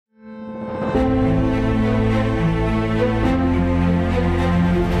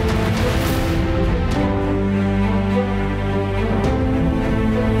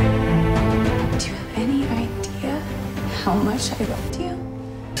How much I loved you?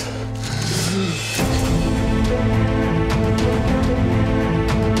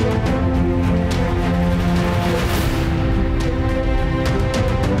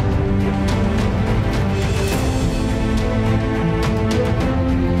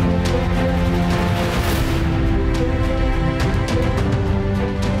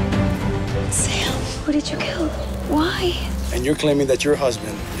 Sam, who did you kill? Why? And you're claiming that your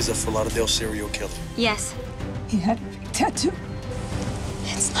husband is a Fort Lauderdale serial killer? Yes. He had a big tattoo.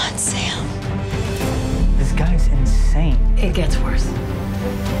 It's not Sam. This guy's insane. It gets worse.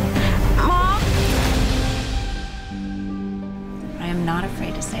 Mom! I am not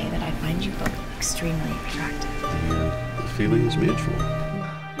afraid to say that I find you both extremely attractive. The feeling is mutual.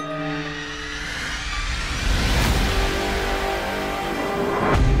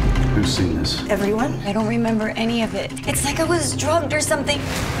 Who's seen this? Everyone? I don't remember any of it. It's like I was drugged or something.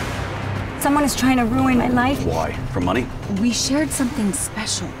 Someone is trying to ruin my life. Why? For money? We shared something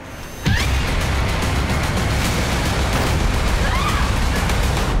special.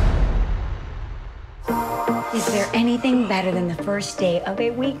 Is there anything better than the first day of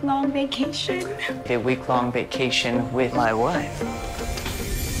a week-long vacation? A week-long vacation with my wife.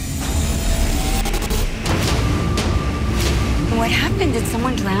 What happened? Did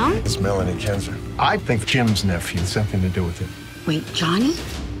someone drown? It's Melanie Kenzer. I think Jim's nephew had something to do with it. Wait, Johnny?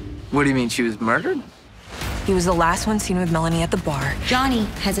 What do you mean, she was murdered? He was the last one seen with Melanie at the bar. Johnny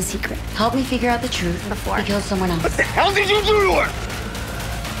has a secret. Help me figure out the truth before he kills someone else. What the hell did you do to her?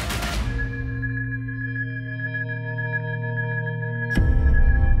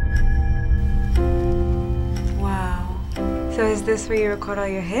 Wow. So is this where you record all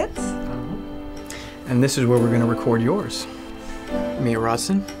your hits? And this is where we're going to record yours. Mia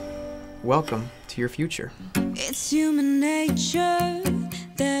Rodson, welcome to your future. It's human nature,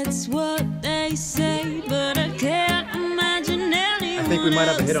 that's what they say, but I can't imagine anyone I think we might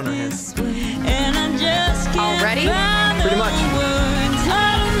have a hit on our hands. And I just can't Already? Pretty much. words.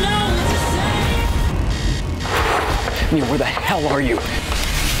 I don't know what to say. Mia, where the hell are you?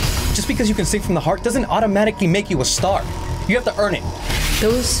 Just because you can sing from the heart doesn't automatically make you a star. You have to earn it.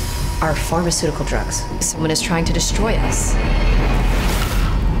 Those are pharmaceutical drugs. Someone is trying to destroy us.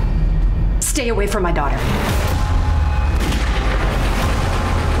 Stay away from my daughter.